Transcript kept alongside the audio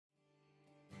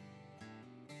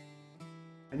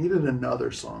I needed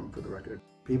another song for the record.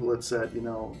 People had said, you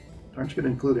know, aren't you going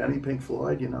to include any Pink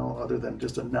Floyd, you know, other than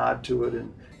just a nod to it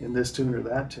in this tune or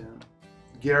that tune?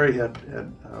 Gary had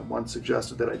once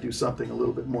suggested that I do something a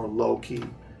little bit more low-key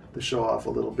to show off a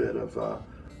little bit of,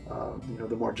 you know,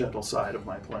 the more gentle side of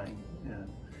my playing.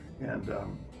 And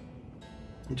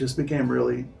it just became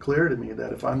really clear to me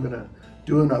that if I'm going to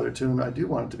do another tune, I do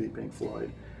want it to be Pink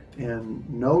Floyd. And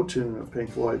no tune of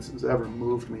Pink Floyd's has ever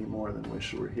moved me more than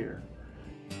Wish You Were Here.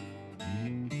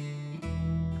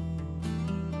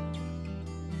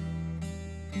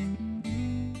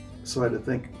 So I had to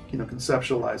think, you know,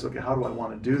 conceptualize, okay, how do I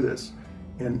want to do this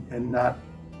and not,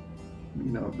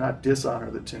 you know, not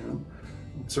dishonor the tune,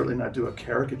 certainly not do a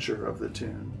caricature of the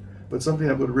tune, but something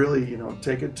that would really, you know,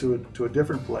 take it to a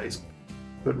different place,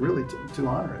 but really to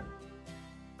honor it.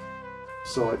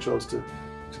 So I chose to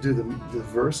do the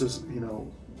verses, you know,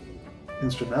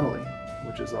 instrumentally,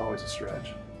 which is always a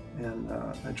stretch, and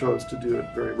I chose to do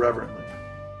it very reverently.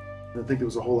 I didn't think there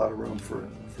was a whole lot of room for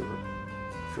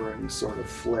any sort of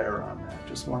flair on that.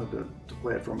 Just wanted to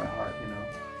play it from my heart, you know.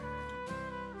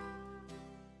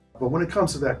 But when it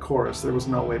comes to that chorus, there was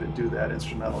no way to do that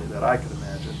instrumentally that I could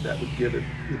imagine that would give it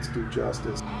its due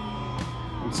justice.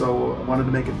 And so I wanted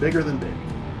to make it bigger than big,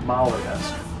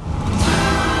 Mahler-esque.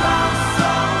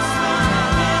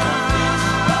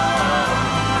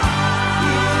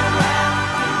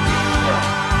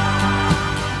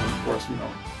 And of course, you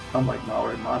know, unlike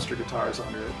Mahler, monster guitars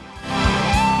under it.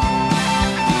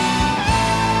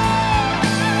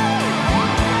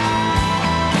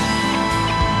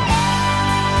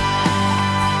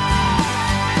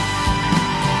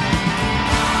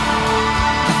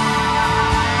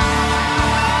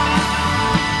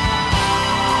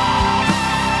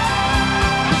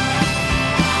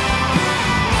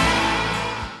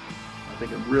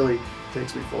 Really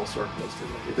takes me full circle as to,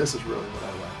 okay, this is really what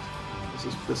I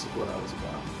liked. This is what I was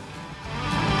about.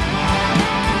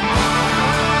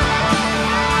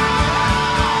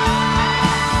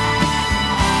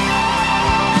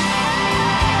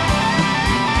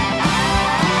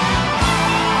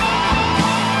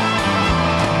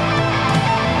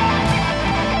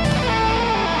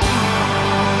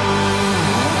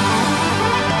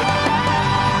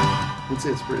 I'd say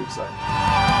it's pretty exciting.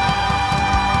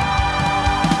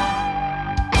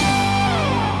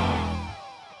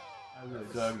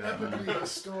 Dug that, man. Epically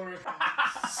historic,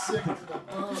 sick to the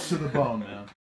bone. To the bone, man.